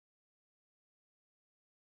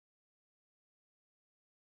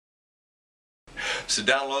So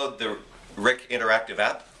download the Rick Interactive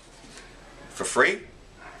app for free.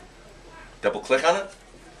 Double click on it.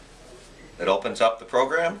 It opens up the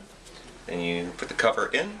program and you put the cover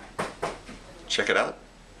in. Check it out.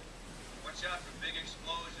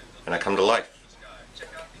 And I come to life.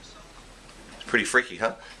 It's pretty freaky,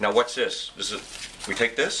 huh? Now what's this? We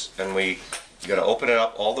take this and you gotta open it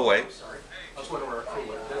up all the way.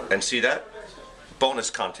 And see that? Bonus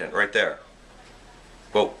content right there.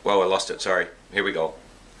 Whoa, I lost it, sorry. Here we go.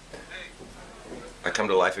 I come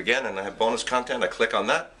to life again and I have bonus content. I click on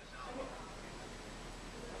that.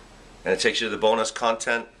 And it takes you to the bonus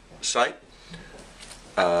content site.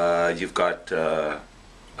 You've got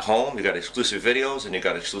home, you've got exclusive videos, and you've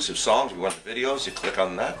got exclusive songs. If you want the videos, you click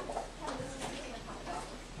on that.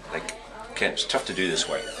 Like, it's tough to do this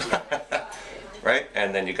way. Right?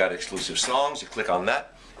 And then you got exclusive songs, you click on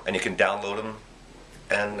that, and you can download them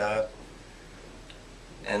and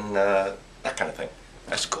that kind of thing.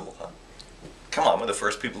 That's cool, huh? Come on, we're the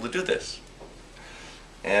first people to do this.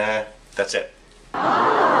 And that's it.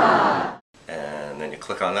 And then you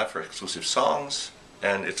click on that for exclusive songs,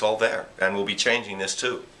 and it's all there. And we'll be changing this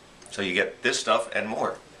too. So you get this stuff and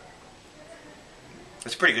more.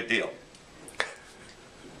 It's a pretty good deal.